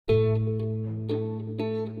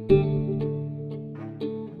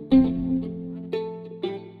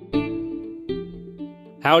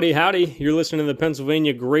Howdy, howdy. You're listening to the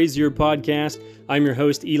Pennsylvania Grazier Podcast. I'm your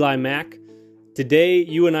host, Eli Mack. Today,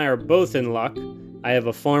 you and I are both in luck. I have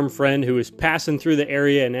a farm friend who is passing through the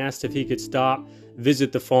area and asked if he could stop,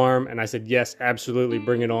 visit the farm, and I said, yes, absolutely,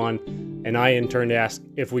 bring it on. And I, in turn, asked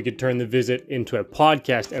if we could turn the visit into a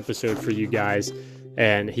podcast episode for you guys.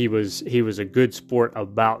 And he was a good sport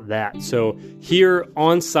about that. So here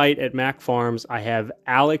on site at Mack Farms, I have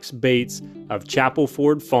Alex Bates of Chapel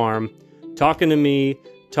Ford Farm talking to me,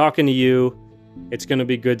 talking to you. It's going to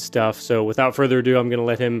be good stuff. So without further ado, I'm going to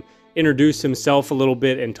let him introduce himself a little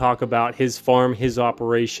bit and talk about his farm, his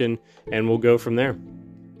operation, and we'll go from there.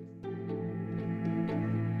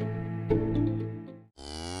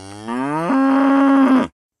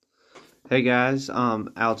 Hey guys,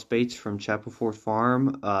 Alex Bates from Chapel Ford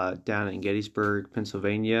Farm down in Gettysburg,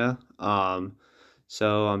 Pennsylvania.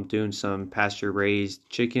 So I'm doing some pasture-raised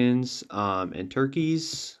chickens and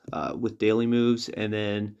turkeys with daily moves, and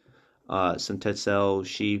then some Tetzell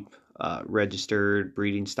sheep, registered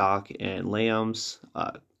breeding stock, and lambs,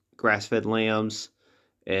 grass-fed lambs,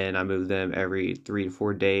 and I move them every 3 to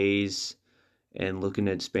 4 days, and looking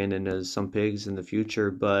at expanding to some pigs in the future,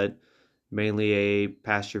 but mainly a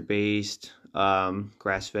pasture-based,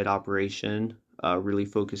 grass-fed operation, really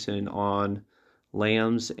focusing on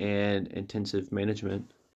lambs and intensive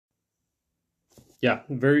management. Yeah,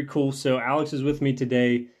 very cool. So Alex is with me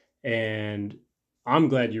today, and I'm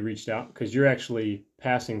glad you reached out because you're actually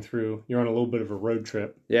passing through. You're on a little bit of a road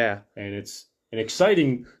trip. Yeah. And it's an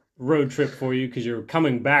exciting road trip for you because you're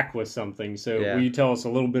coming back with something. So will you tell us a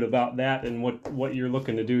little bit about that and what you're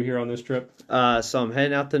looking to do here on this trip? So I'm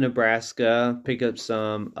heading out to Nebraska, pick up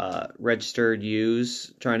some registered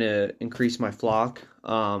ewes, trying to increase my flock.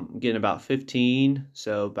 Getting about 15,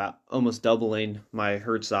 so about almost doubling my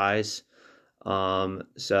herd size. So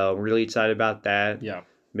I'm really excited about that. Yeah.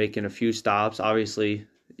 Making a few stops, obviously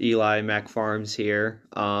Eli Mack Farms here,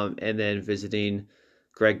 and then visiting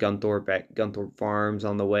Greg Gunthorpe at Gunthorpe Farms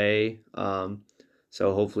on the way.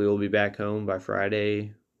 So hopefully we'll be back home by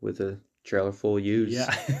Friday with a trailer full of ewes.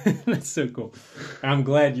 Yeah, that's so cool. I'm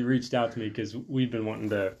glad you reached out to me because we've been wanting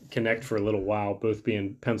to connect for a little while, both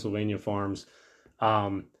being Pennsylvania farms.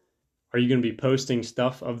 Are you going to be posting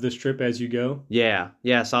stuff of this trip as you go? Yeah.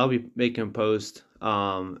 So I'll be making a post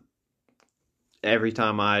every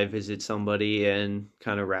time I visit somebody and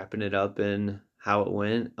kind of wrapping it up and how it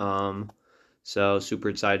went. So super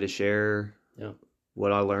excited to share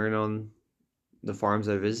what I learned on the farms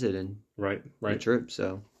I visited and the trip.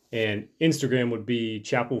 So. And Instagram would be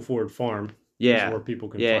Chapel Ford Farm. Yeah. Is where people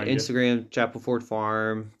can find you. Instagram, Chapel Ford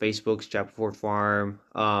Farm. Facebook's Chapel Ford Farm.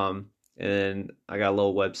 And I got a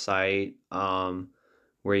little website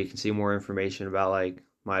where you can see more information about like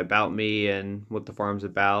my about me and what the farm's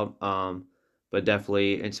about. But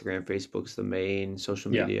definitely Instagram, Facebook's the main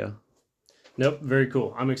social media. Nope, very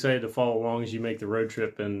cool. I'm excited to follow along as you make the road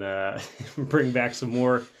trip and bring back some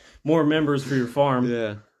more members for your farm.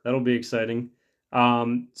 Yeah. That'll be exciting.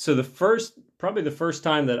 So probably the first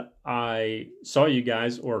time that I saw you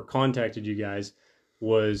guys or contacted you guys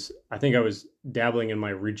was, I think I was dabbling in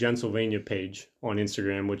my Regentsylvania page on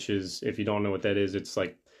Instagram, which is, if you don't know what that is, it's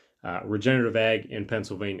like regenerative ag in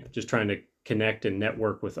Pennsylvania, just trying to connect and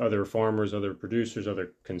network with other farmers, other producers,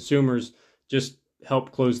 other consumers, just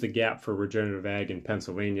help close the gap for regenerative ag in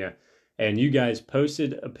Pennsylvania. And you guys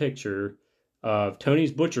posted a picture of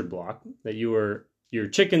Tony's Butcher Block that your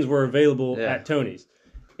chickens were available at Tony's.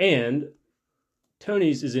 And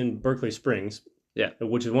Tony's is in Berkeley Springs,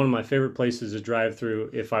 which is one of my favorite places to drive through.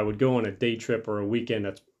 If I would go on a day trip or a weekend,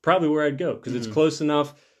 that's probably where I'd go because it's close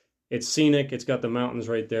enough. It's scenic. It's got the mountains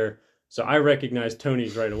right there. So I recognized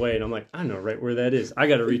Tony's right away, and I'm like, I know right where that is. I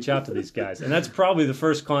got to reach out to these guys. And that's probably the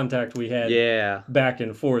first contact we had back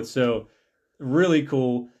and forth. So really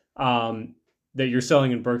cool that you're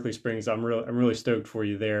selling in Berkeley Springs. I'm really stoked for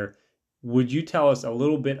you there. Would you tell us a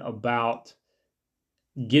little bit about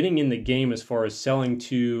getting in the game as far as selling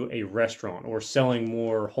to a restaurant or selling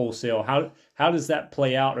more wholesale? How does that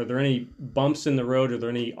play out? Are there any bumps in the road? Are there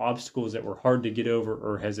any obstacles that were hard to get over,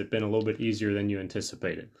 or has it been a little bit easier than you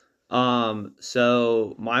anticipated?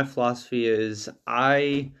 So my philosophy is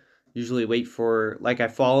I usually wait for, like, I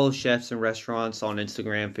follow chefs and restaurants on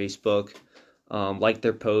Instagram, Facebook, like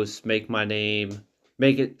their posts, make my name,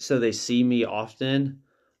 make it so they see me often.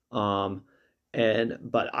 But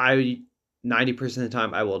 90% of the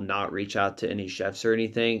time I will not reach out to any chefs or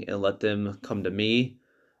anything and let them come to me.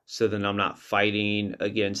 So then I'm not fighting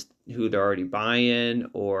against who they're already buying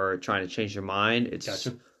or trying to change their mind. It's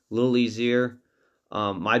a little easier.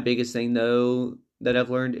 My biggest thing though that I've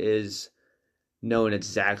learned is knowing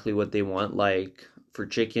exactly what they want. Like for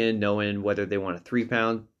chicken, knowing whether they want a 3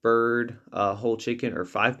 pound bird, whole chicken, or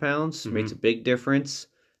 5 pounds makes a big difference,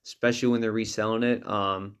 especially when they're reselling it.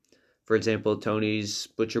 For example, Tony's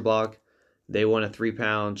Butcher Block, they want a 3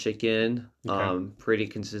 pound chicken pretty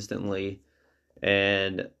consistently,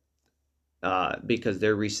 and because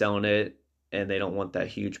they're reselling it and they don't want that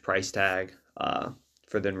huge price tag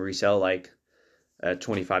for them to resell like a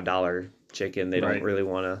 $25 chicken. They don't really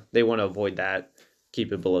want to. They want to avoid that.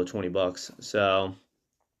 Keep it below $20. So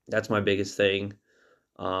that's my biggest thing.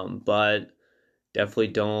 But definitely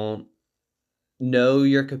don't know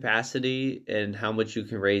your capacity and how much you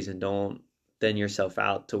can raise, and don't thin yourself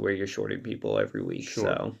out to where you're shorting people every week. Sure.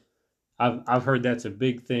 So I've heard that's a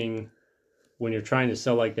big thing when you're trying to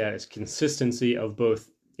sell like that, is consistency of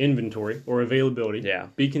both inventory or availability. Yeah.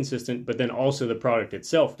 Be consistent, but then also the product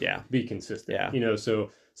itself. Yeah. Be consistent. Yeah. You know,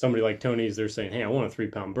 so somebody like Tony's, they're saying, "Hey, I want a 3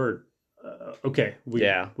 pound bird." Okay, we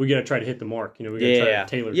got to try to hit the mark. You know, we got to try to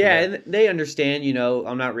tailor. Yeah, and they understand. You know,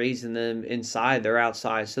 I'm not raising them inside; they're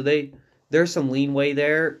outside, so there's some leeway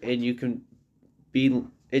there, and you can be.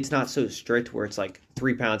 It's not so strict where it's like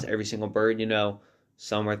 3 pounds every single bird. You know,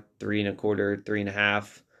 some are 3.25,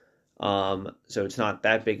 3.5. So it's not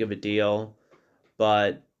that big of a deal,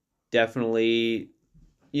 but definitely,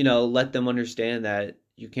 you know, let them understand that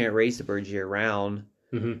you can't raise the birds year round.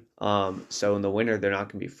 So in the winter, they're not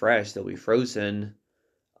going to be fresh; they'll be frozen.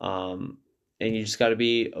 And you just got to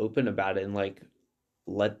be open about it and like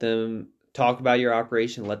let them talk about your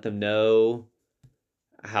operation, let them know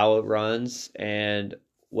how it runs and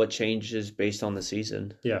what changes based on the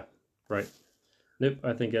season. Yeah, right. Nope,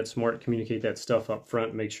 I think that's smart. Communicate that stuff up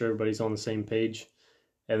front, make sure everybody's on the same page,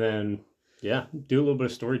 and then do a little bit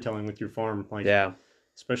of storytelling with your farm. Like,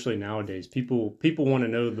 especially nowadays, people want to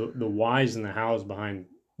know the whys and the hows behind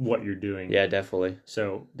what you're doing. Yeah, definitely.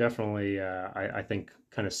 So definitely, I think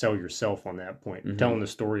kind of sell yourself on that point, telling the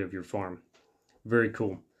story of your farm. Very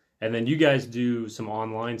cool. And then you guys do some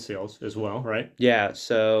online sales as well, right? Yeah,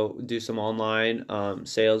 so do some online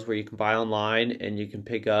sales where you can buy online and you can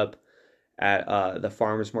pick up at the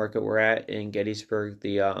farmers market we're at in Gettysburg,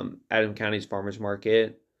 the Adams County's farmers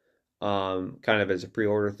market, kind of as a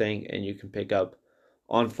pre-order thing, and you can pick up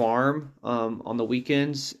on farm on the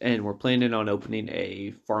weekends. And we're planning on opening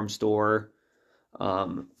a farm store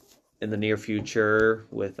in the near future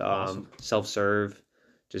with Awesome. self-serve.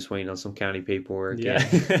 Just waiting on some county paperwork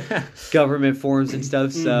and government forms and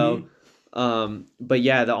stuff. So, but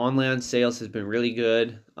yeah, the online sales has been really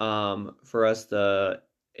good for us. The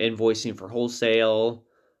invoicing for wholesale,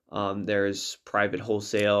 there's private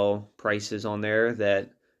wholesale prices on there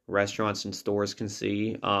that restaurants and stores can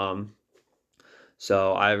see.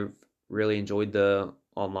 So I've really enjoyed the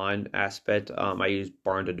online aspect. I use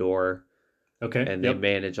Barn to Door, and they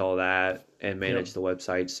manage all that and manage the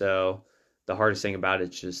website. So the hardest thing about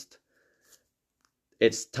it's just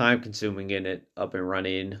it's time consuming getting it up and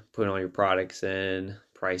running, putting all your products in,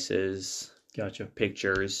 prices,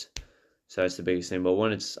 pictures. So that's the biggest thing. But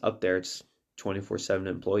when it's up there, it's 24/7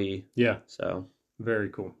 employee. Yeah. So very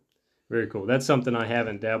cool. Very cool. That's something I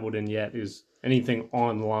haven't dabbled in yet, is anything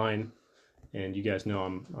online. And you guys know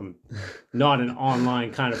I'm not an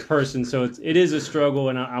online kind of person, so it is a struggle,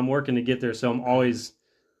 and I'm working to get there. So I'm always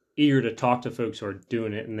eager to talk to folks who are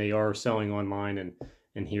doing it and they are selling online,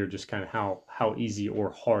 and hear just kind of how easy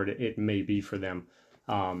or hard it may be for them.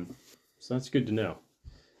 So that's good to know.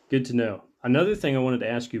 Good to know. Another thing I wanted to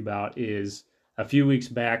ask you about is a few weeks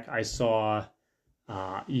back I saw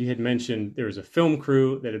you had mentioned there was a film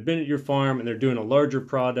crew that had been at your farm and they're doing a larger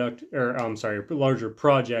project.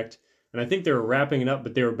 And I think they were wrapping it up,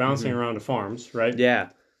 but they were bouncing around to farms, right? Yeah.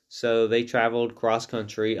 So they traveled cross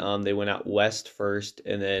country. They went out west first,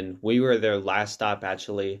 and then we were their last stop,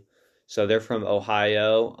 actually. So they're from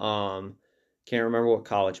Ohio. Can't remember what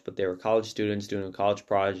college, but they were college students doing a college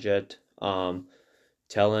project,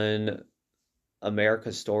 telling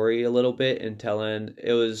America's story a little bit, and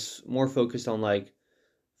it was more focused on like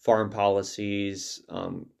farm policies,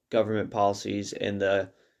 government policies, and the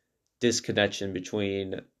disconnection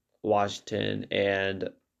between Washington and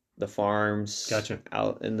the farms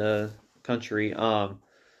out in the country.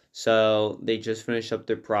 So they just finished up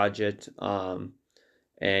their project, and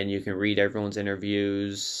you can read everyone's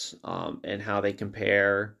interviews and how they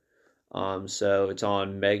compare. So it's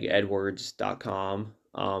on megedwards.com,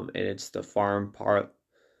 and it's the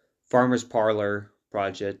Farmers Parlor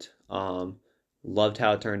project. Loved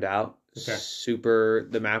how it turned out.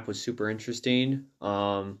 The map was super interesting.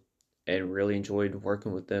 And really enjoyed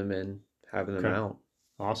working with them and having them out.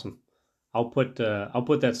 Awesome. I'll put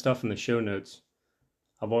that stuff in the show notes.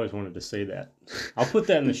 I've always wanted to say that. I'll put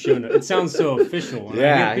that in the show notes. It sounds so official. And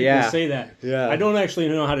Yeah, I hear people say that. Yeah. I don't actually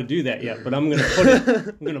know how to do that yet, but I'm going to put it.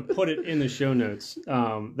 I'm going to put it in the show notes.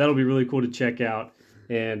 That'll be really cool to check out,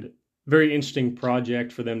 and very interesting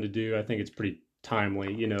project for them to do. I think it's pretty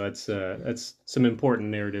timely. You know, that's some important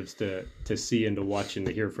narratives to see and to watch and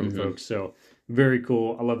to hear from folks. So very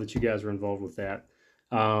cool. I love that you guys are involved with that.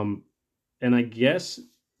 And I guess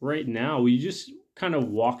right now, will you just kind of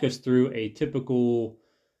walk us through a typical,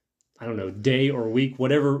 I don't know, day or week,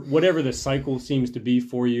 whatever the cycle seems to be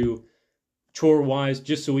for you, chore wise,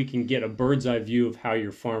 just so we can get a bird's eye view of how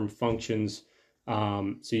your farm functions.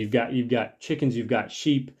 So you've got chickens, you've got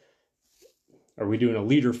sheep. Are we doing a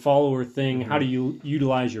leader follower thing? How do you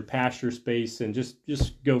utilize your pasture space? And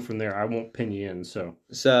just go from there. I won't pin you in.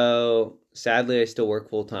 So sadly, I still work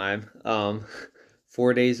full time.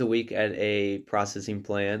 4 days a week at a processing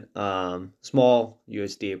plant, small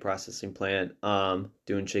USDA processing plant,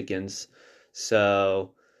 doing chickens.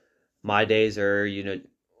 So my days are,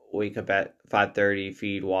 wake up at 5:30,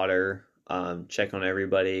 feed, water, check on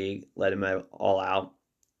everybody, let them all out,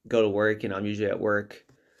 go to work, and I'm usually at work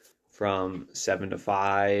from 7 to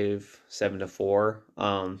 5, 7 to 4.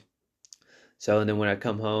 And then when I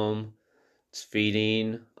come home, it's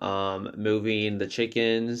feeding, moving the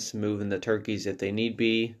chickens, moving the turkeys if they need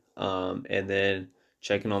be, and then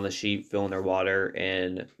checking on the sheep, filling their water,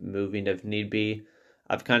 and moving if need be.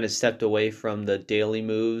 I've kind of stepped away from the daily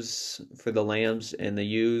moves for the lambs and the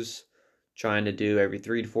ewes, trying to do every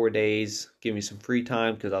 3 to 4 days, give me some free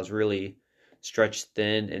time because I was really stretched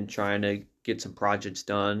thin and trying to get some projects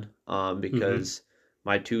done, because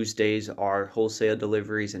my Tuesdays are wholesale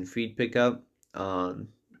deliveries and feed pickup,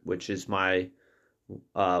 which is my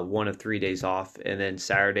 1 of 3 days off. And then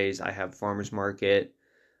Saturdays I have farmers market.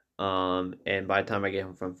 And by the time I get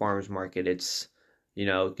home from farmers market, it's,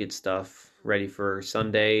 get stuff ready for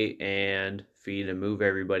Sunday and feed and move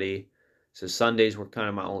everybody. So Sundays were kind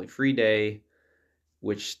of my only free day,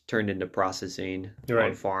 which turned into processing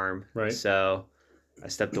on farm. Right. So I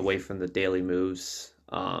stepped away from the daily moves.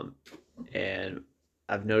 And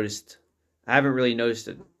I haven't really noticed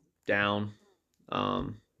a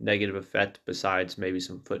negative effect besides maybe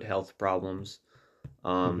some foot health problems.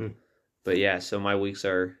 But yeah, so my weeks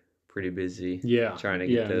are pretty busy. Yeah, trying to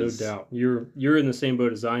get those. No doubt. You're in the same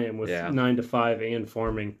boat as I am with 9 to 5 and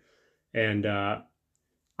farming, and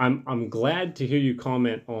I'm glad to hear you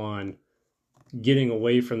comment on getting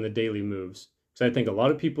away from the daily moves, because I think a lot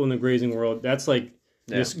of people in the grazing world, that's like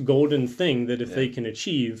this golden thing that if they can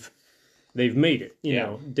achieve, they've made it. You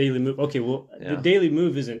know, daily move. Okay, well, the daily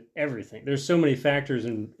move isn't everything. There's so many factors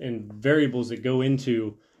and variables that go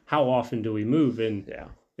into how often do we move, and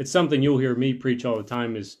it's something you'll hear me preach all the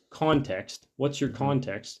time is context. What's your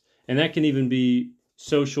context? And that can even be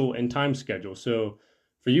social and time schedule. So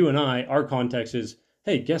for you and I, our context is,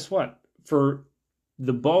 hey, guess what? For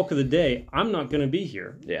the bulk of the day, I'm not going to be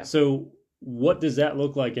here. Yeah. So what does that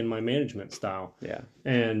look like in my management style? Yeah.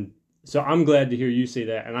 And so I'm glad to hear you say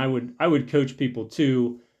that. And I would coach people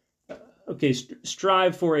to, okay,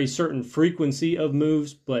 strive for a certain frequency of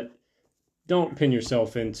moves, but don't pin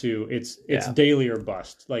yourself into it's daily or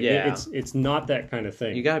bust. Like it's not that kind of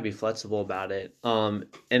thing. You got to be flexible about it. And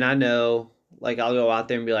I know, like, I'll go out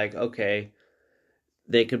there and be like, okay,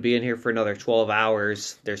 they could be in here for another 12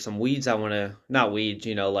 hours. There's some weeds I want to, not weeds,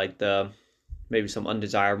 like maybe some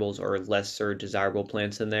undesirables or lesser desirable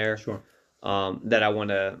plants in there. Sure. That I want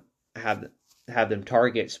to have them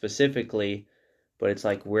target specifically, but it's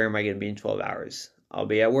like, where am I going to be in 12 hours? I'll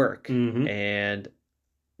be at work, and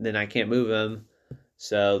then I can't move them.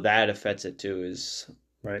 So that affects it too, is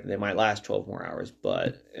they might last 12 more hours,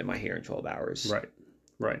 but am I here in 12 hours?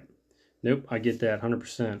 Right. Nope, I get that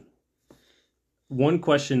 100%. One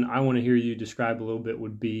question I want to hear you describe a little bit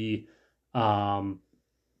would be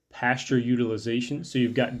pasture utilization. So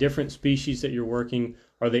you've got different species that you're working.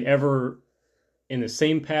 Are they ever in the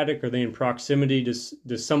same paddock? Are they in proximity?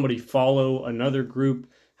 Does somebody follow another group?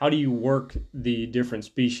 How do you work the different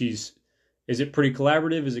species? Is it pretty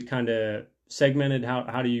collaborative? Is it kind of segmented?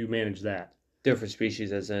 How do you manage that? Different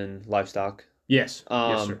species as in livestock? Yes.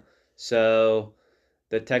 Yes, sir. So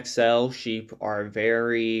the Texel sheep are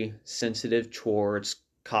very sensitive towards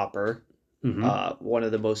copper. One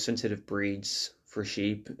of the most sensitive breeds for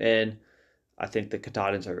sheep. And I think the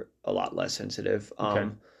Katahdins are a lot less sensitive.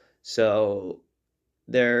 So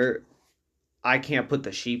I can't put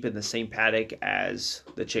the sheep in the same paddock as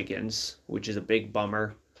the chickens, which is a big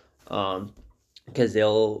bummer. Because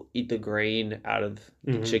they'll eat the grain out of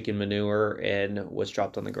the chicken manure and what's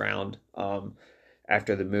dropped on the ground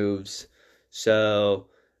after the moves. So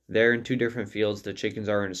they're in two different fields. The chickens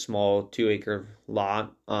are in a small 2-acre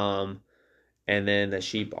lot, and then the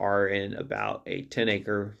sheep are in about a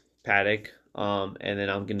 10-acre paddock. And then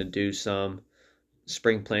I'm gonna do some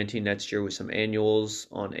spring planting next year with some annuals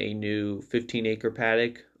on a new 15-acre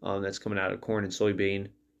paddock that's coming out of corn and soybean.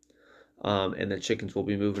 And the chickens will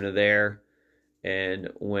be moving to there. And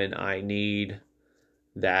when I need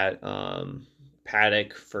that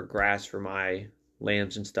paddock for grass for my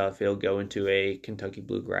lambs and stuff, it'll go into a Kentucky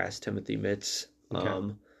bluegrass Timothy Mitts,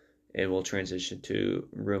 Okay. and we'll transition to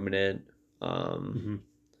ruminant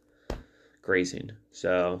grazing.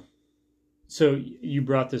 So So you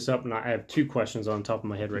brought this up, and I have two questions on top of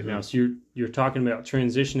my head right now. mhm. So you're talking about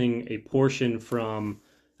transitioning a portion from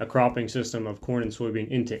a cropping system of corn and soybean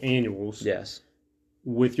into annuals. Yes,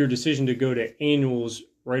 With your decision to go to annuals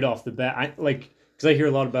right off the bat, because I hear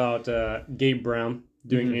a lot about Gabe Brown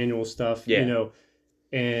doing annual stuff, yeah,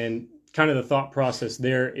 and kind of the thought process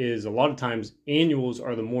there is a lot of times annuals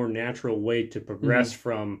are the more natural way to progress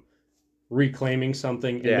from reclaiming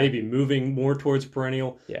something and yeah, maybe moving more towards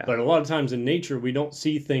perennial. yeah, But a lot of times in nature, we don't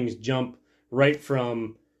see things jump right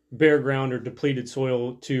from bare ground or depleted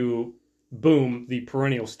soil to boom, the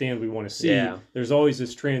perennial stand we want to see. yeah. There's always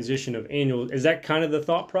this transition of annual. Is that kind of the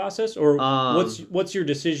thought process, or what's your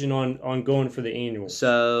decision on going for the annuals?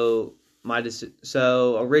 So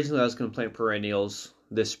so originally I was going to plant perennials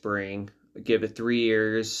this spring, give it 3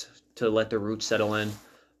 years to let the roots settle in.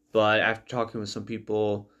 But after talking with some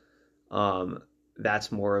people,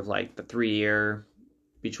 that's more of like the 3 year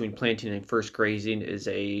between planting and first grazing is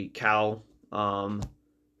a cow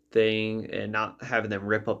thing, and not having them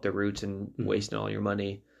rip up the roots and wasting all your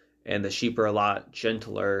money. And the sheep are a lot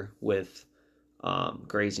gentler with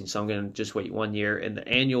grazing, so I'm going to just wait 1 year. And the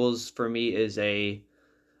annuals for me is a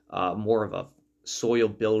more of a soil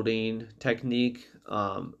building technique.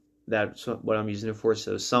 That's what I'm using it for.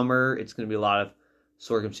 So summer, it's going to be a lot of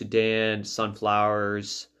sorghum Sudan,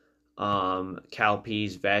 sunflowers,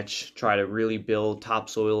 cowpeas, vetch. Try to really build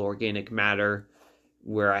topsoil organic matter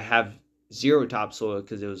where I have zero topsoil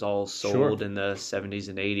because it was all sold in the 70s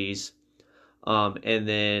and 80s. And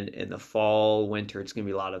then in the fall, winter, it's going to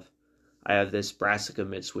be a lot of, I have this brassica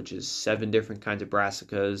mix, which is 7 different kinds of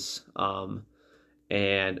brassicas.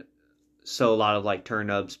 And so a lot of like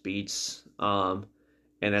turnips, beets, and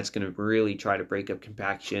that's going to really try to break up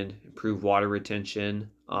compaction, improve water retention,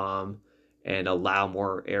 and allow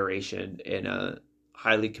more aeration in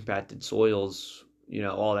highly compacted soils.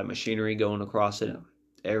 All that machinery going across it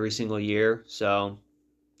every single year. So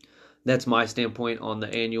that's my standpoint on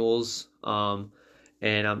the annuals. And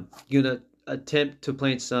I'm gonna attempt to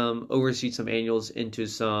overseed some annuals into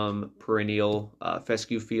some perennial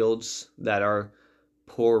fescue fields that are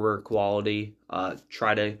poorer quality,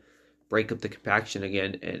 try to break up the compaction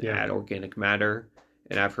again and add organic matter.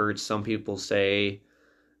 And I've heard some people say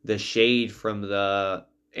the shade from the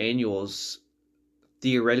annuals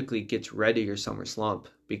theoretically gets rid of your summer slump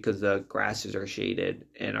because the grasses are shaded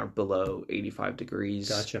and are below 85 degrees.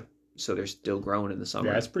 Gotcha. So they're still growing in the summer.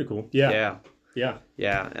 Yeah, that's pretty cool. Yeah.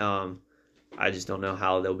 I just don't know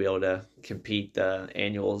how they'll be able to compete the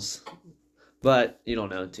annuals, but you don't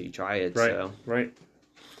know until you try it. Right. So. Right.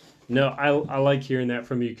 No, I like hearing that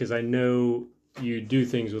from you because I know you do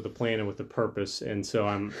things with a plan and with a purpose, and so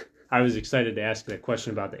I was excited to ask that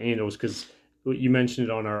question about the annuals because you mentioned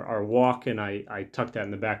it on our walk, and I tucked that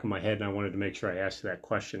in the back of my head, and I wanted to make sure I asked that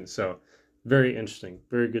question. So very interesting,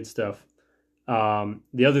 very good stuff.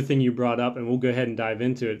 The other thing you brought up, and we'll go ahead and dive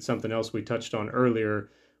into it, something else we touched on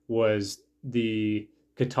earlier, was the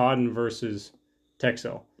Katahdin versus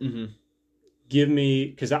Texel. Mm-hmm. Give me,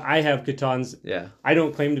 because I have Katahdins. Yeah. I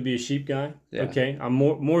don't claim to be a sheep guy. Yeah. Okay. I'm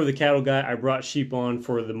more of the cattle guy. I brought sheep on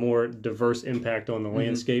for the more diverse impact on the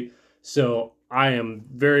landscape. So I am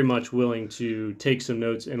very much willing to take some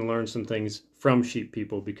notes and learn some things from sheep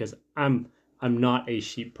people because I'm not a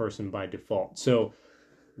sheep person by default. So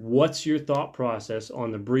what's your thought process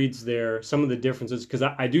on the breeds there, some of the differences? Because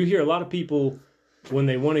I do hear a lot of people, when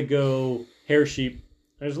they want to go hair sheep,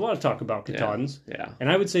 there's a lot of talk about Katahdins. Yeah. And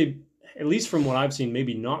I would say, at least from what I've seen,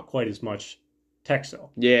 maybe not quite as much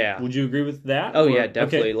Texel. Yeah. Would you agree with that? Oh, yeah,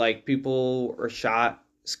 definitely. Okay. Like, people are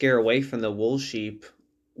scare away from the wool sheep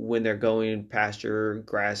when they're going pasture,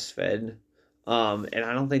 grass-fed. And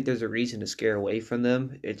I don't think there's a reason to scare away from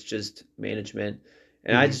them. It's just management.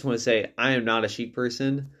 And I just want to say, I am not a sheep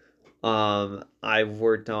person. I've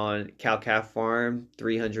worked on cow-calf farm,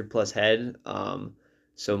 300 plus head.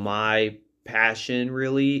 So my passion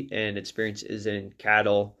really and experience is in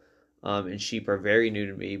cattle, and sheep are very new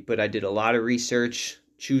to me. But I did a lot of research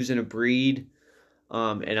choosing a breed,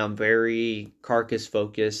 and I'm very carcass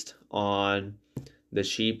focused on the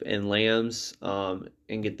sheep and lambs, and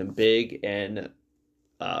get them big, and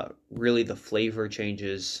really the flavor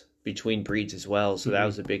changes between breeds as well. So that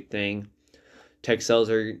was a big thing. Texels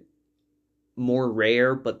are more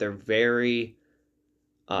rare, but they're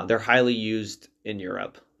they're highly used in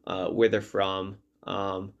Europe, where they're from.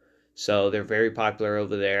 So they're very popular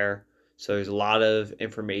over there. So there's a lot of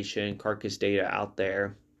information, carcass data out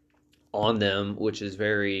there on them, which is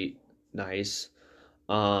very nice.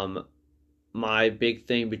 My big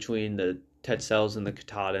thing between the Tetzels and the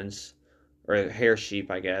Katahdins, or hair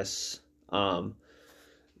sheep, I guess, the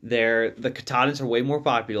Katahdins are way more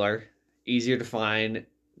popular, easier to find.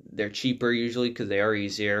 They're cheaper usually because they are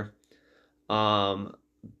easier.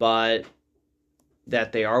 But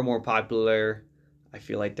that they are more popular, I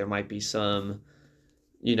feel like there might be some,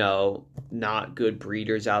 not good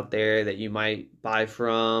breeders out there that you might buy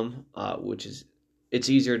from, it's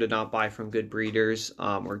easier to not buy from good breeders,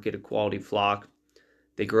 or get a quality flock.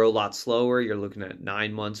 They grow a lot slower. You're looking at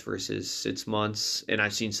 9 months versus 6 months. And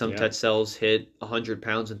I've seen some Tetzels hit 100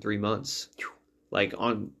 pounds in 3 months, like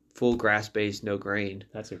on full grass-based, no grain.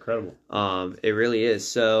 That's incredible. It really is.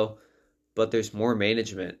 So, but there's more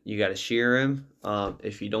management. You got to shear him.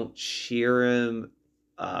 If you don't shear him,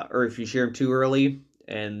 or if you shear him too early,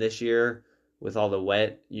 and this year with all the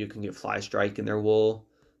wet, you can get fly strike in their wool.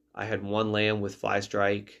 I had one lamb with fly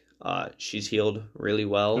strike. She's healed really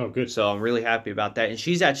well. Oh, good. So I'm really happy about that. And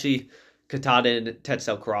she's actually Katahdin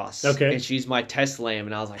Tetzel Cross. Okay. And she's my test lamb.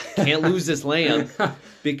 And I was like, I can't lose this lamb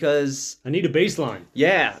because I need a baseline.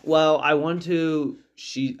 Yeah. Well, I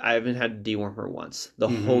haven't had to deworm her once the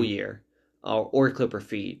whole year, or clip her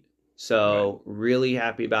feet. So really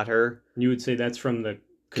happy about her. You would say that's from the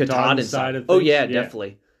Katahdin side of things? Oh yeah,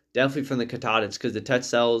 definitely. Definitely from the Katahdins, because the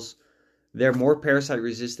Tetzels, they're more parasite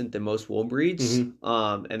resistant than most wool breeds. And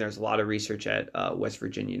there's a lot of research at West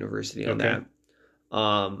Virginia University on that.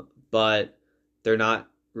 But they're not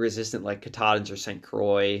resistant like Katahdins or St.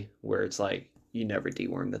 Croix, where it's like you never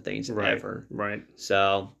deworm the things ever. Right.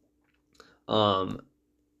 So,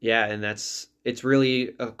 yeah, and it's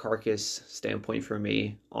really a carcass standpoint for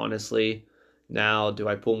me, honestly. Now, do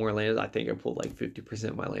I pull more lambs? I think I pulled like 50%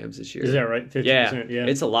 of my lambs this year. Is that right? 50%? Yeah.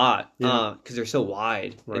 It's a lot, because they're so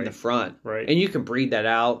wide in the front. Right. And you can breed that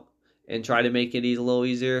out and try to make it a little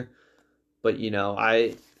easier. But,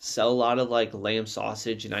 I sell a lot of like lamb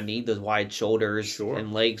sausage, and I need those wide shoulders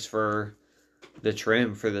and legs for the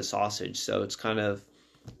trim for the sausage. So it's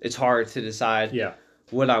hard to decide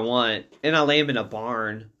what I want. And I lamb in a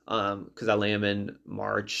barn, because I lamb in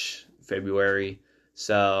March, February.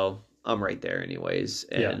 So I'm right there anyways.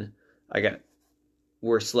 And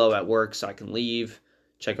we're slow at work, so I can leave,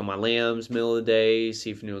 check on my lambs middle of the day, see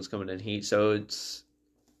if anyone's coming in heat. So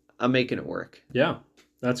I'm making it work. Yeah,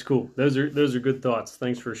 that's cool. Those are good thoughts.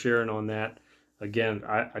 Thanks for sharing on that. Again,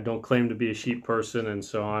 I don't claim to be a sheep person, and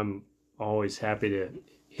so I'm always happy to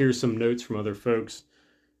hear some notes from other folks.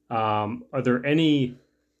 Are there any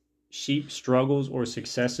sheep struggles or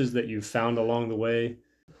successes that you've found along the way?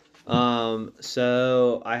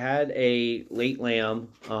 So I had a late lamb.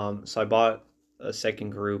 So I bought a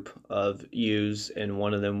second group of ewes, and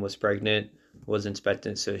one of them was pregnant, was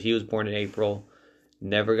expectant. So he was born in April.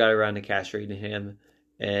 Never got around to castrating him.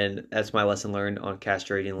 And that's my lesson learned on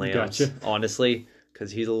castrating lambs, honestly,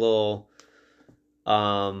 because he's a little,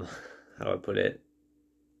 how do I put it?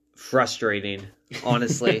 Frustrating,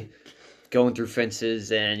 honestly, going through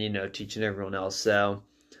fences and, teaching everyone else. So,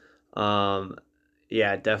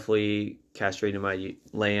 yeah, definitely castrating my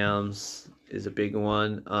lambs is a big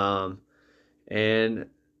one. And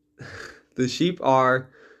the sheep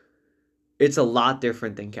it's a lot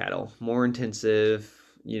different than cattle, more intensive.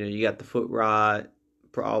 You got the foot rot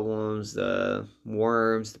problems, the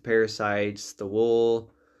worms, the parasites, the wool.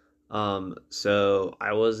 So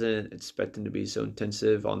I wasn't expecting to be so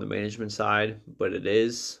intensive on the management side, but it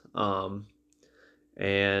is. But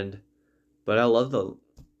I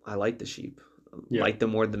like the sheep. Like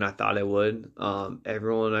them more than I thought I would.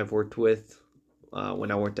 Everyone I've worked with,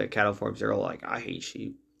 when I worked at cattle farms, they're all like, I hate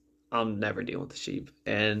sheep. I'm never dealing with the sheep.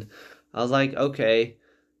 And I was like, okay,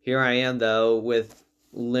 here I am though with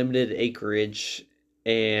limited acreage,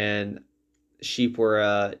 and sheep were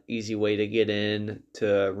a easy way to get in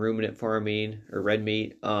to ruminant farming or red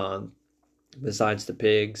meat, besides the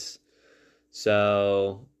pigs.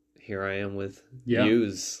 So here I am with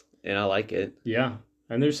ewes, and I like it. Yeah.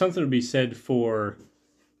 And there's something to be said for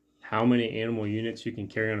how many animal units you can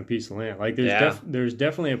carry on a piece of land. Like there's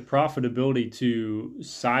definitely a profitability to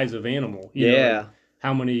size of animal. You know,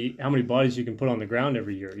 how many bodies you can put on the ground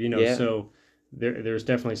every year. So there's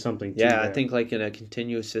definitely something to Yeah, that. I think like in a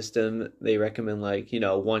continuous system, they recommend like,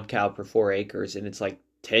 1 cow per 4 acres, and it's like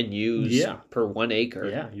 10 ewes per 1 acre.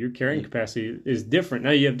 Yeah, your carrying capacity is different.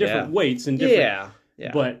 Now you have different weights and different,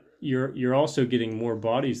 Yeah. but you're also getting more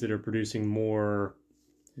bodies that are producing more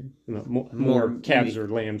more calves or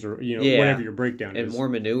lambs or whatever your breakdown and is. more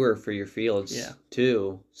manure for your fields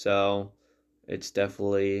too. So it's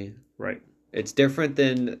definitely right. It's different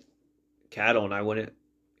than cattle, and I wouldn't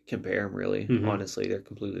compare them really. Honestly, they're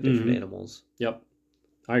completely different animals. Yep,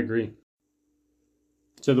 I agree.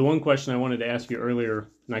 So the one question I wanted to ask you earlier,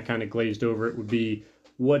 and I kind of glazed over it, would be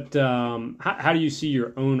what? How do you see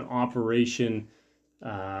your own operation?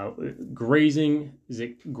 Grazing? Is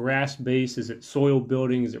it grass based? Is it soil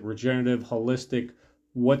building? Is it regenerative, holistic?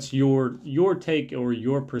 What's your take or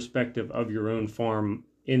your perspective of your own farm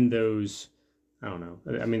in those? I don't know.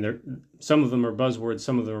 I mean, some of them are buzzwords,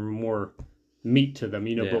 some of them are more meat to them,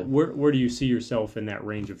 But where do you see yourself in that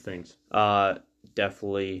range of things?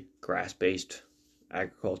 Definitely grass based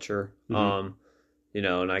agriculture. And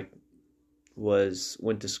I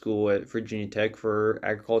went to school at Virginia Tech for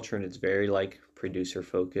agriculture, and it's very like producer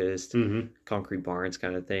focused, concrete barns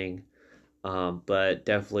kind of thing. But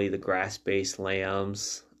definitely the grass based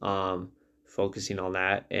lambs, focusing on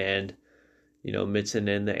that, and mixing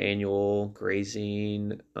in the annual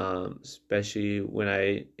grazing, especially when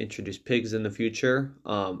I introduce pigs in the future.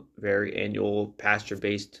 Very annual pasture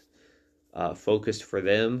based, focused for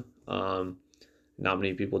them. Not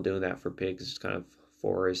many people doing that for pigs. It's kind of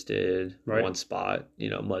forested, one spot,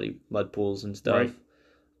 mud pools and stuff.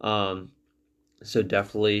 So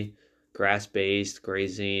definitely grass-based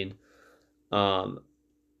grazing. I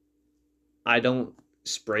don't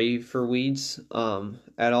spray for weeds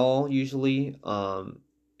at all usually,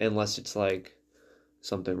 unless it's like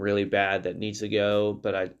something really bad that needs to go.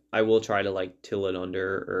 But I will try to like till it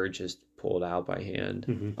under or just pull it out by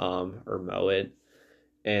hand, or mow it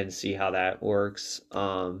and see how that works.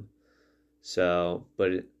 But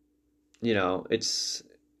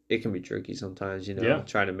it can be tricky sometimes,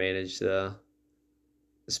 trying to manage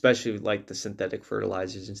especially like the synthetic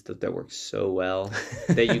fertilizers and stuff that work so well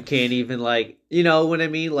that you can't even like, you know what I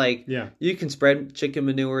mean? Like, you can spread chicken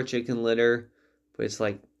manure, chicken litter, but it's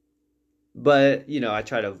like, I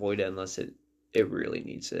try to avoid it unless it really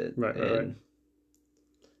needs it. Right.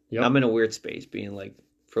 Yep. I'm in a weird space being like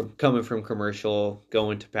coming from commercial,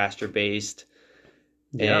 going to pasture based,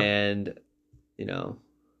 and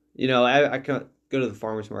I go to the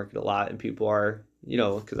farmers market a lot, and people are,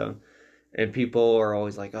 and people are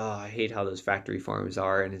always like, oh, I hate how those factory farms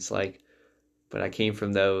are, and it's like, but I came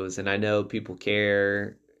from those, and I know people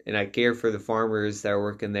care, and I care for the farmers that are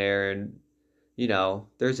working there, and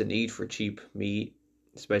there's a need for cheap meat,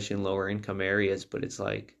 especially in lower income areas, but it's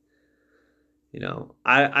like,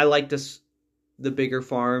 I like the bigger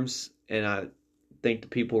farms, and I think the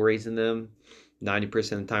people raising them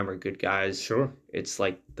 90% of the time are good guys. Sure. It's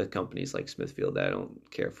like the companies like Smithfield that I don't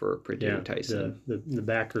care for Purdue Tyson. The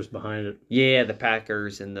backers behind it. Yeah, the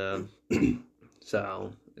Packers and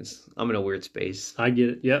so I'm in a weird space. I get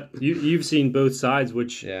it. Yep. You've seen both sides,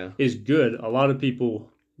 which is good. A lot of people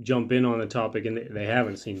jump in on the topic and they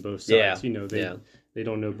haven't seen both sides. They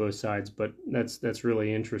don't know both sides, but that's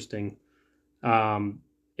really interesting. And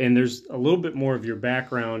there's a little bit more of your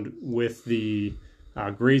background with the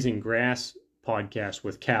Grazing Grass podcast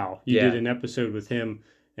with Cal. You did an episode with him,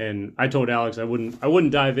 and I told Alex I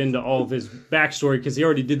wouldn't dive into all of his backstory because he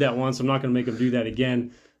already did that once. I'm not going to make him do that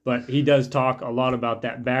again. But he does talk a lot about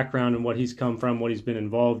that background and what he's come from, what he's been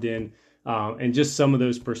involved in, and just some of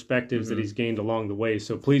those perspectives that he's gained along the way.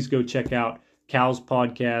 So please go check out Cal's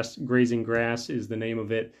podcast. Grazing Grass is the name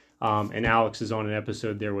of it. And Alex is on an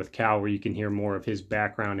episode there with Cal where you can hear more of his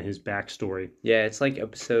background and his backstory. Yeah, it's like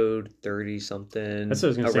episode 30-something. That's what I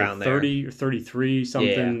was going to say, 30 or 33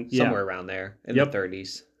 something. Yeah, somewhere around there in the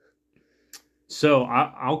 30s. So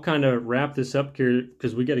I'll kind of wrap this up here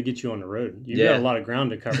because we got to get you on the road. You've got a lot of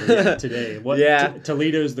ground to cover today.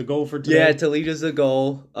 Toledo's the goal for today? Yeah, Toledo's the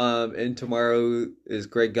goal. And tomorrow is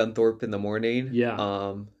Greg Gunthorpe in the morning.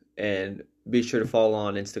 Yeah. And be sure to follow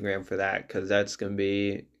on Instagram for that because that's going to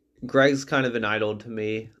be... Greg's kind of an idol to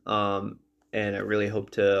me, and I really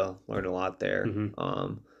hope to learn a lot there.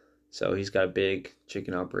 So he's got a big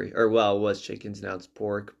chicken operation, or well, it was chickens, now it's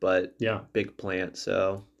pork, but big plant.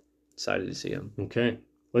 So excited to see him. Okay,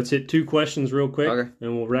 let's hit 2 questions real quick,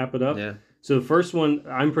 and we'll wrap it up. Yeah. So the first one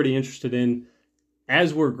I'm pretty interested in: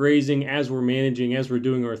 as we're grazing, as we're managing, as we're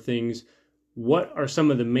doing our things, what are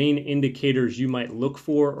some of the main indicators you might look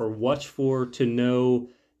for or watch for to know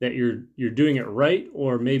that you're doing it right,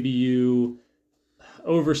 or maybe you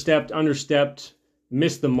overstepped, understepped,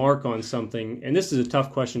 miss the mark on something, and this is a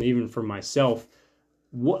tough question even for myself,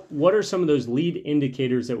 what are some of those lead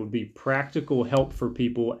indicators that would be practical help for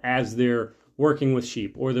people as they're working with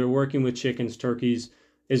sheep or they're working with chickens, turkeys?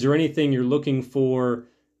 Is there anything you're looking for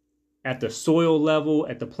at the soil level,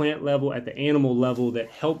 at the plant level, at the animal level that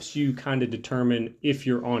helps you kind of determine if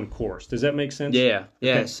you're on course? Does that make sense? Yeah.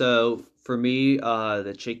 Okay. So for me,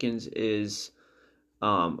 the chickens is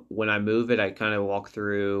when I move it, I kind of walk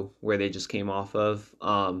through where they just came off of,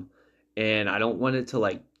 and I don't want it to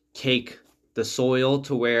like cake the soil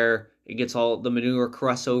to where it gets all the manure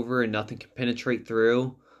crust over and nothing can penetrate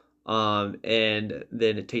through, and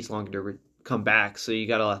then it takes longer to come back. So you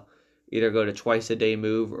gotta either go to twice a day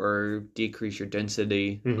move or decrease your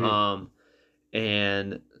density. Mm-hmm.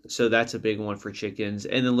 And so that's a big one for chickens.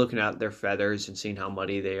 And then looking at their feathers and seeing how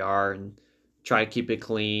muddy they are and try to keep it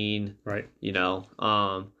clean. Right.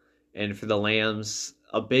 And for the lambs,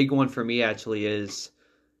 a big one for me actually is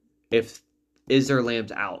is there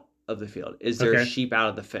lambs out of the field? Is there sheep out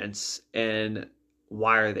of the fence? And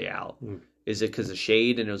why are they out? Mm. Is it because of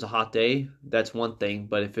shade and it was a hot day? That's one thing.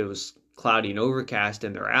 But if it was cloudy and overcast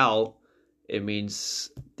and they're out, it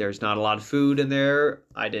means there's not a lot of food in there.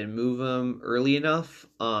 I didn't move them early enough.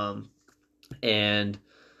 But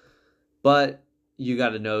you got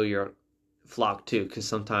to know your flock too, because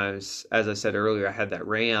sometimes, as I said earlier, I had that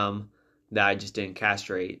ram that I just didn't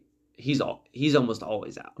castrate. He's almost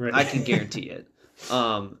always out. Right. I can guarantee it.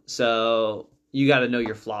 So you got to know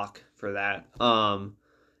your flock for that.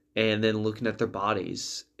 And then looking at their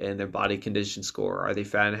bodies and their body condition score. Are they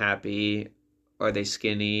fat and happy? Are they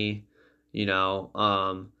skinny?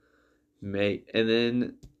 And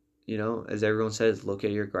then, as everyone says, look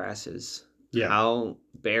at your grasses. Yeah. How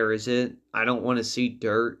bare is it? I don't want to see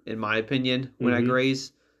dirt, in my opinion, when I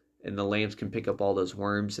graze. And the lambs can pick up all those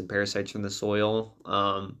worms and parasites from the soil.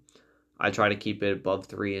 I try to keep it above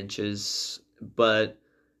 3 inches, but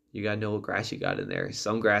you got to know what grass you got in there.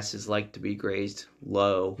 Some grasses like to be grazed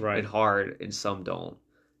low and hard, and some don't.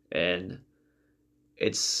 And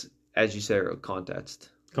it's, as you said, a contest.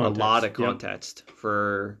 A lot of context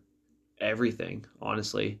for everything,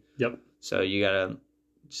 honestly. Yep. So you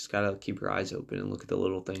just gotta keep your eyes open and look at the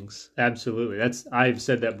little things. Absolutely. I've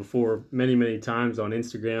said that before many, many times on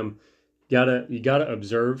Instagram. You gotta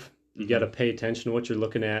observe. You gotta pay attention to what you're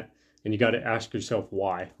looking at, and you gotta ask yourself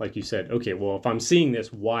why. Like you said, okay, well, if I'm seeing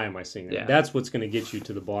this, why am I seeing it? Yeah. That's what's going to get you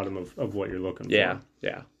to the bottom of what you're looking for.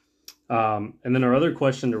 Yeah. And then our other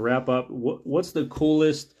question to wrap up: what's the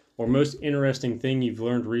coolest or most interesting thing you've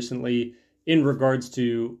learned recently in regards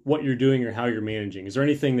to what you're doing or how you're managing? Is there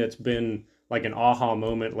anything that's been like an aha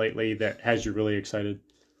moment lately that has you really excited?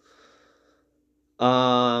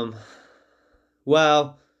 Well,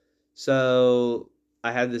 so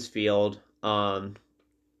I have this field, and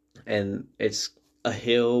it's a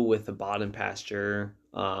hill with a bottom pasture,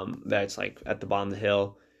 that's like at the bottom of the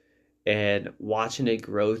hill. And watching it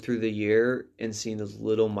grow through the year and seeing those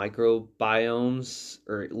little microbiomes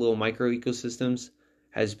or little micro ecosystems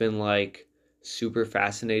has been like super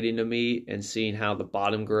fascinating to me, and seeing how the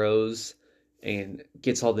bottom grows and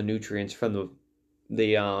gets all the nutrients from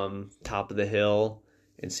the top of the hill,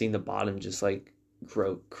 and seeing the bottom just like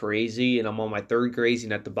grow crazy. And I'm on my third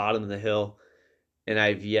grazing at the bottom of the hill, and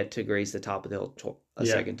I've yet to graze the top of the hill a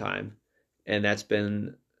second time. And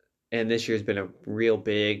this year's been a real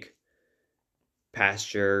big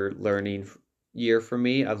pasture learning year for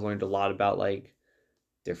me. I've learned a lot about like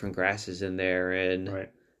different grasses in there and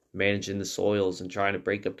managing the soils and trying to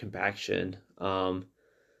break up compaction.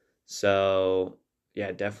 So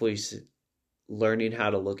yeah, definitely learning how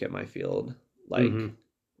to look at my field, like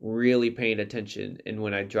really paying attention. And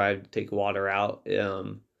when I drive to take water out,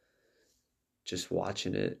 just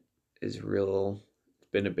watching it is real.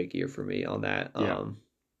 It's been a big year for me on that.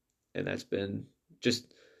 And that's been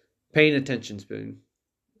just paying attention's been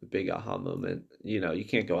a big aha moment. You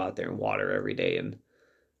can't go out there and water every day and,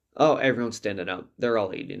 everyone's standing up. They're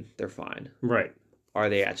all eating. They're fine. Right. Are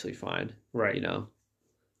they actually fine? Right.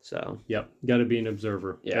 So. Yep. Got to be an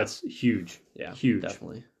observer. Yeah. That's huge. Yeah. Huge.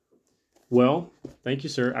 Definitely. Well, thank you,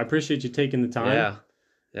 sir. I appreciate you taking the time.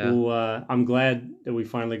 Yeah. Well, I'm glad that we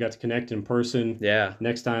finally got to connect in person. Yeah.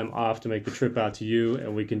 Next time I'll have to make the trip out to you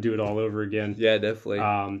and we can do it all over again. Yeah, definitely.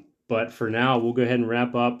 But for now, we'll go ahead and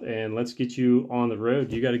wrap up and let's get you on the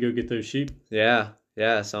road. You got to go get those sheep. Yeah.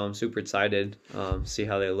 So I'm super excited. See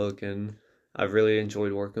how they look, and I've really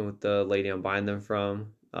enjoyed working with the lady I'm buying them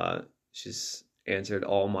from. She's answered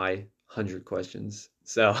all my 100 questions.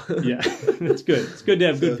 So yeah, that's good. It's good to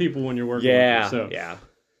have good people when you're working with them.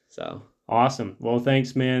 So awesome. Well,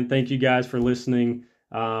 thanks, man. Thank you guys for listening.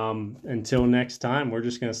 Until next time, we're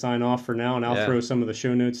just going to sign off for now, and I'll throw some of the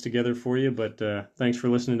show notes together for you. But thanks for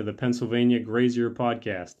listening to the Pennsylvania Grazier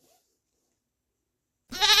Podcast.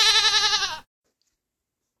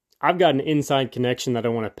 I've got an inside connection that I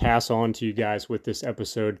want to pass on to you guys with this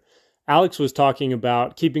episode. Alex was talking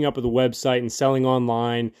about keeping up with the website and selling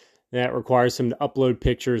online. That requires him to upload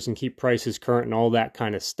pictures and keep prices current and all that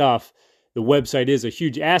kind of stuff. The website is a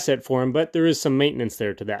huge asset for him, but there is some maintenance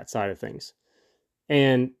there to that side of things.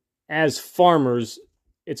 And as farmers,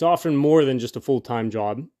 it's often more than just a full-time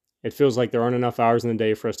job. It feels like there aren't enough hours in the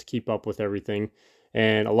day for us to keep up with everything.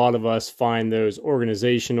 And a lot of us find those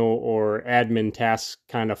organizational or admin tasks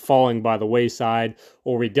kind of falling by the wayside,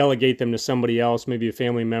 or we delegate them to somebody else, maybe a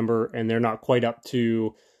family member, and they're not quite up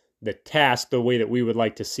to the task the way that we would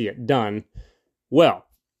like to see it done. Well,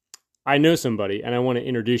 I know somebody, and I want to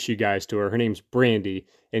introduce you guys to her. Her name's Brandy,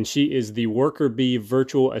 and she is the Worker Bee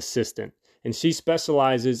virtual assistant, and she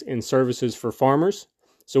specializes in services for farmers.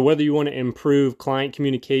 So whether you want to improve client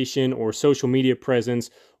communication or social media presence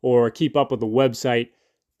or keep up with the website,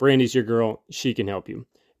 Brandy's your girl. She can help you.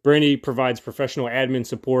 Brandy provides professional admin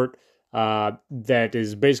support that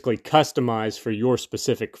is basically customized for your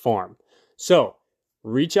specific farm. So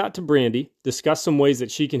reach out to Brandy, discuss some ways that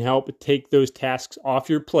she can help take those tasks off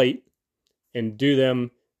your plate and do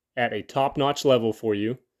them at a top-notch level for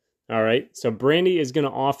you. All right. So Brandy is going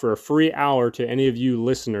to offer a free hour to any of you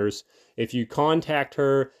listeners. If you contact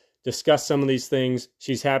her, discuss some of these things,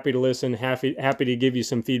 she's happy to listen, happy to give you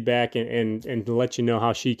some feedback and to let you know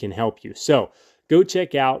how she can help you. So go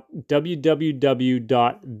check out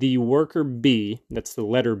www.theworkerbee, that's the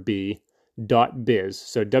letter B, .biz.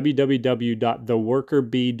 So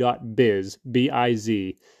www.theworkerbee.biz,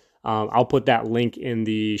 B-I-Z. I'll put that link in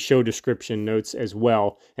the show description notes as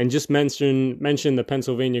well. And just mention the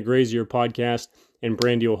Pennsylvania Grazier Podcast, and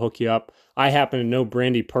Brandy will hook you up. I happen to know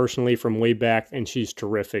Brandy personally from way back, and she's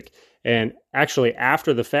terrific. And actually,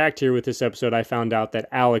 after the fact here with this episode, I found out that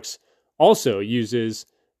Alex also uses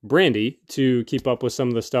Brandy to keep up with some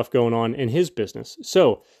of the stuff going on in his business.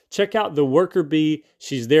 So check out the Worker Bee.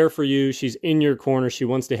 She's there for you. She's in your corner. She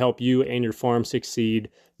wants to help you and your farm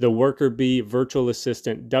succeed. The Worker Bee virtual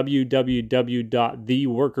assistant,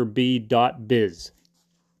 www.theworkerbee.biz.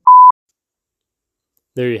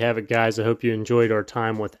 There you have it, guys. I hope you enjoyed our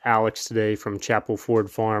time with Alex today from Chapel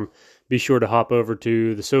Ford Farm. Be sure to hop over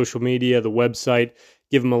to the social media, the website,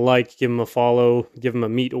 give him a like, give him a follow, give him a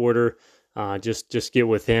meat order. Just get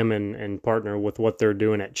with him and partner with what they're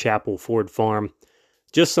doing at Chapel Ford Farm.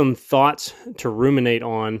 Just some thoughts to ruminate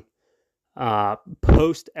on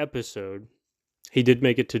post-episode. He did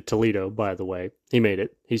make it to Toledo, by the way. He made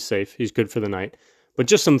it. He's safe. He's good for the night. But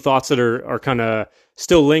just some thoughts that are kind of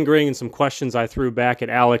still lingering and some questions I threw back at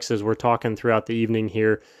Alex as we're talking throughout the evening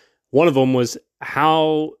here. One of them was,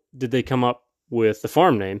 how did they come up with the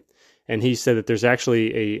farm name? And he said that there's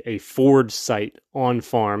actually a Ford site on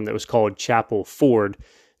farm that was called Chapel Ford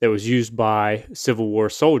that was used by Civil War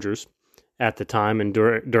soldiers at the time and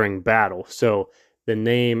during battle. So the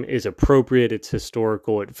name is appropriate. It's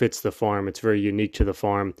historical. It fits the farm. It's very unique to the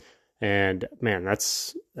farm. And man,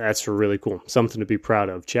 that's really cool. Something to be proud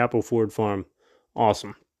of. Chapel Ford Farm,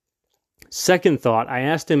 awesome. Second thought, I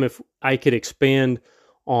asked him if I could expand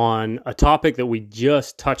on a topic that we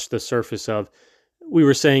just touched the surface of. We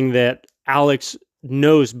were saying that Alex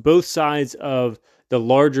knows both sides of the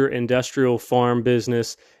larger industrial farm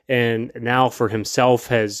business, and now for himself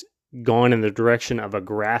has gone in the direction of a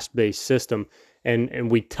grass-based system. And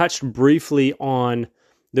we touched briefly on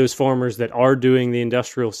those farmers that are doing the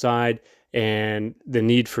industrial side and the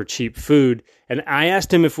need for cheap food. And I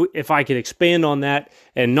asked him if I could expand on that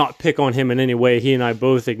and not pick on him in any way. He and I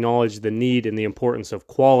both acknowledged the need and the importance of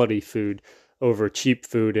quality food over cheap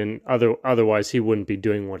food, and otherwise he wouldn't be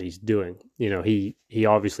doing what he's doing. You know, he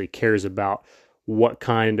obviously cares about what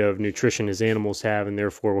kind of nutrition his animals have, and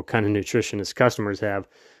therefore what kind of nutrition his customers have.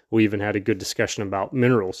 We even had a good discussion about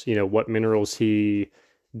minerals, you know, what minerals he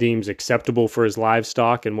deems acceptable for his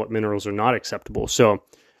livestock and what minerals are not acceptable. So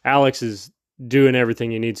Alex is doing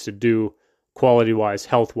everything he needs to do quality-wise,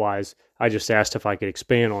 health-wise. I just asked if I could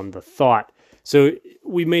expand on the thought. So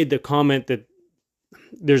we made the comment that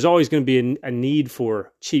there's always going to be a need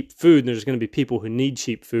for cheap food, and there's going to be people who need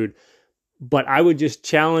cheap food. But I would just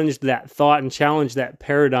challenge that thought and challenge that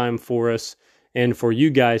paradigm for us and for you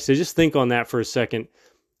guys to just think on that for a second.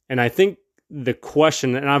 And I think the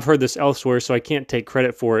question, and I've heard this elsewhere, so I can't take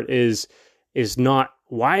credit for it, is not,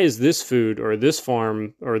 why is this food or this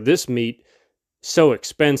farm or this meat so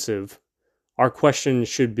expensive? Our question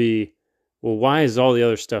should be, well, why is all the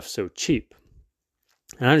other stuff so cheap?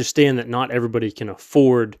 And I understand that not everybody can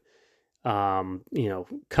afford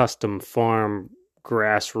custom farm,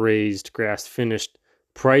 grass raised, grass finished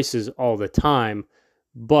prices all the time.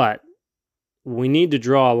 But we need to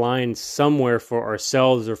draw a line somewhere for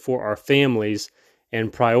ourselves or for our families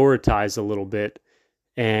and prioritize a little bit.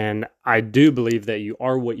 And I do believe that you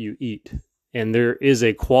are what you eat. And there is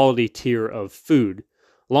a quality tier of food.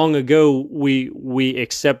 Long ago, we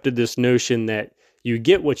accepted this notion that you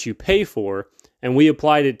get what you pay for, and we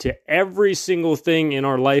applied it to every single thing in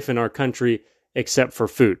our life in our country except for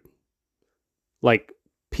food. Like,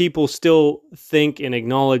 people still think and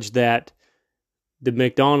acknowledge that the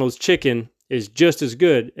McDonald's chicken is just as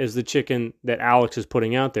good as the chicken that Alex is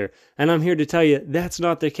putting out there. And I'm here to tell you that's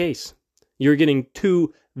not the case. You're getting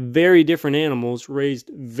two very different animals raised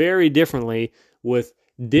very differently with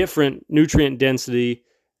different nutrient density.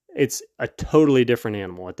 It's a totally different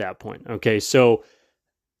animal at that point. Okay, so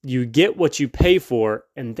you get what you pay for,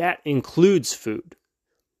 and that includes food.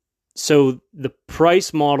 So the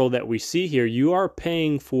price model that we see here, you are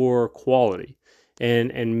paying for quality.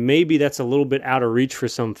 And maybe that's a little bit out of reach for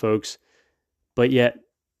some folks, but yet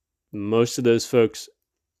most of those folks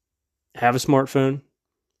have a smartphone.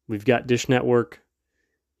 We've got Dish Network.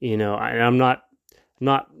 And I'm not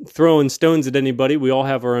throwing stones at anybody. We all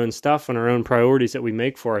have our own stuff and our own priorities that we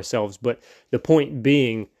make for ourselves. But the point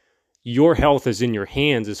being, your health is in your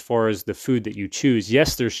hands as far as the food that you choose.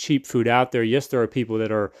 Yes, there's cheap food out there. Yes, there are people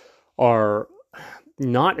that are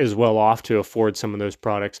not as well off to afford some of those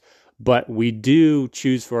products, but we do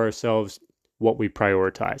choose for ourselves what we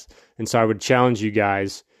prioritize. And so I would challenge you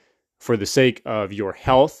guys, for the sake of your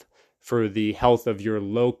health, for the health of your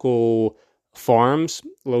local farms,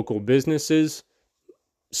 local businesses,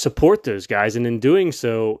 support those guys. And in doing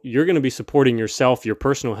so, you're going to be supporting yourself, your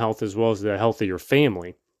personal health, as well as the health of your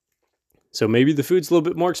family. So maybe the food's a little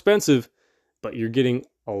bit more expensive, but you're getting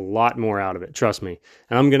a lot more out of it. Trust me.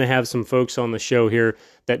 And I'm going to have some folks on the show here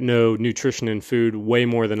that know nutrition and food way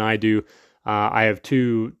more than I do. I have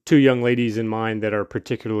two young ladies in mind that are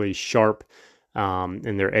particularly sharp,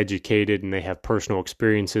 and they're educated and they have personal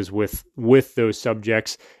experiences with those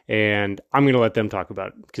subjects. And I'm going to let them talk about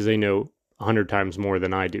it because they know 100 times more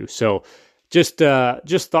than I do. So just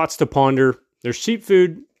thoughts to ponder. There's cheap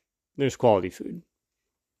food. There's quality food.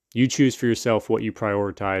 You choose for yourself what you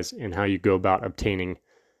prioritize and how you go about obtaining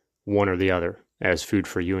one or the other as food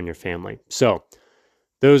for you and your family. So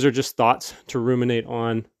those are just thoughts to ruminate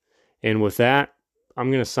on. And with that,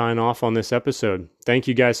 I'm going to sign off on this episode. Thank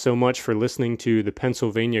you guys so much for listening to the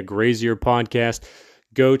Pennsylvania Grazier podcast.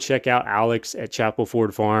 Go check out Alex at Chapel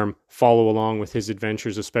Ford Farm. Follow along with his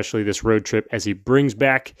adventures, especially this road trip as he brings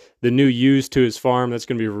back the new ewes to his farm. That's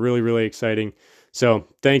going to be really, really exciting. So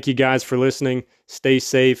thank you guys for listening. Stay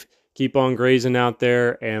safe. Keep on grazing out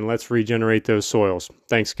there, and let's regenerate those soils.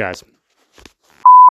 Thanks, guys.